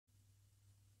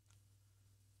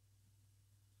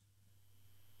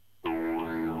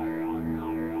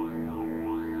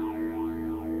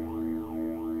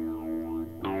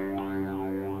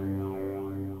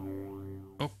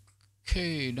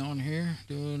Okay, Don here,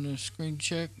 doing a screen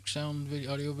check, sound,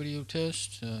 video, audio, video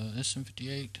test,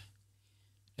 SM58,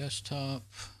 desktop,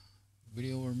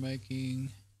 video we're making,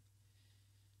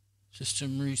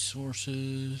 system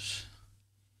resources,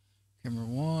 camera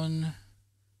 1,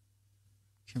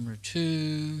 camera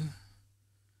 2.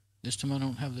 This time I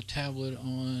don't have the tablet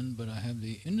on, but I have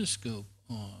the endoscope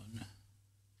on.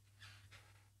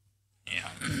 Yeah,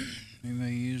 we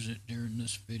may use it during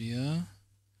this video.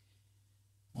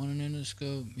 One an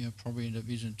endoscope, yeah, probably end up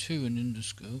using two an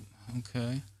endoscope.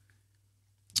 Okay,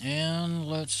 and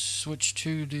let's switch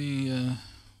to the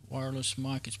wireless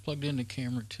mic. It's plugged into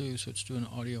camera 2, so it's doing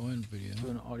audio and video.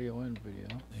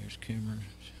 There's cameras.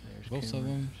 There's both of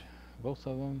them. Both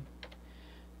of them.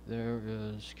 There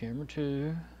is camera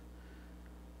 2.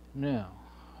 Now,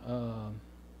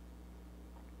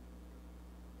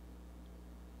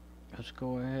 let's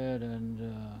go ahead and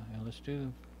let's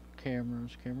do the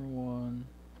cameras. Camera 1.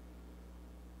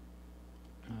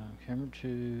 Camera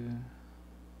 2.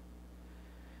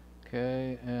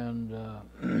 Okay, and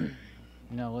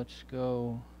now let's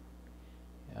go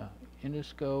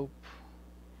endoscope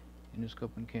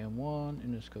in cam 1,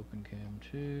 endoscope in cam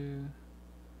 2.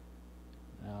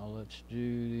 Now let's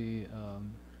do the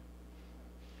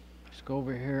let's go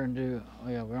over here and do, oh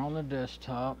yeah, we're on the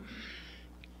desktop.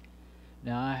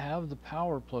 Now I have the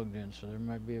power plugged in, so there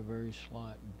might be a very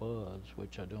slight buzz,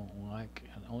 which I don't like.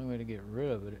 And the only way to get rid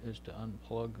of it is to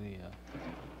unplug the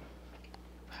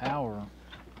power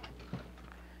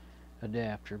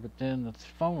adapter, but then the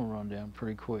phone will run down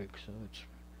pretty quick, so it's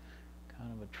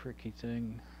kind of a tricky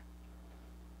thing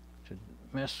to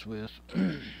mess with.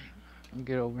 I'll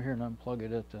get over here and unplug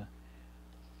it at the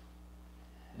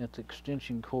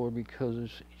extension cord, because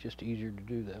it's just easier to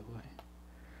do that way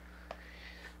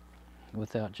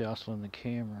without jostling the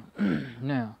camera.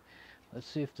 Now, let's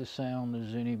see if the sound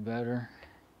is any better.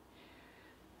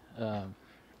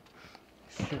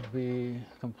 Should be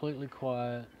completely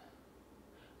quiet.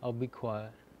 I'll be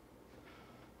quiet.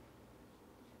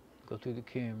 Go through the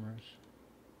cameras.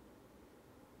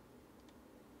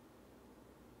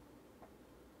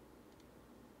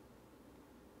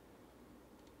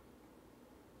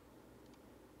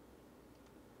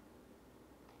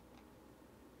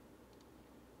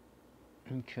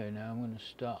 Okay, now I'm going to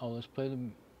stop. Oh, let's play the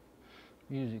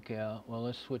music out. Well,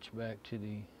 let's switch back to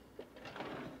the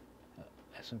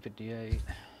SM58.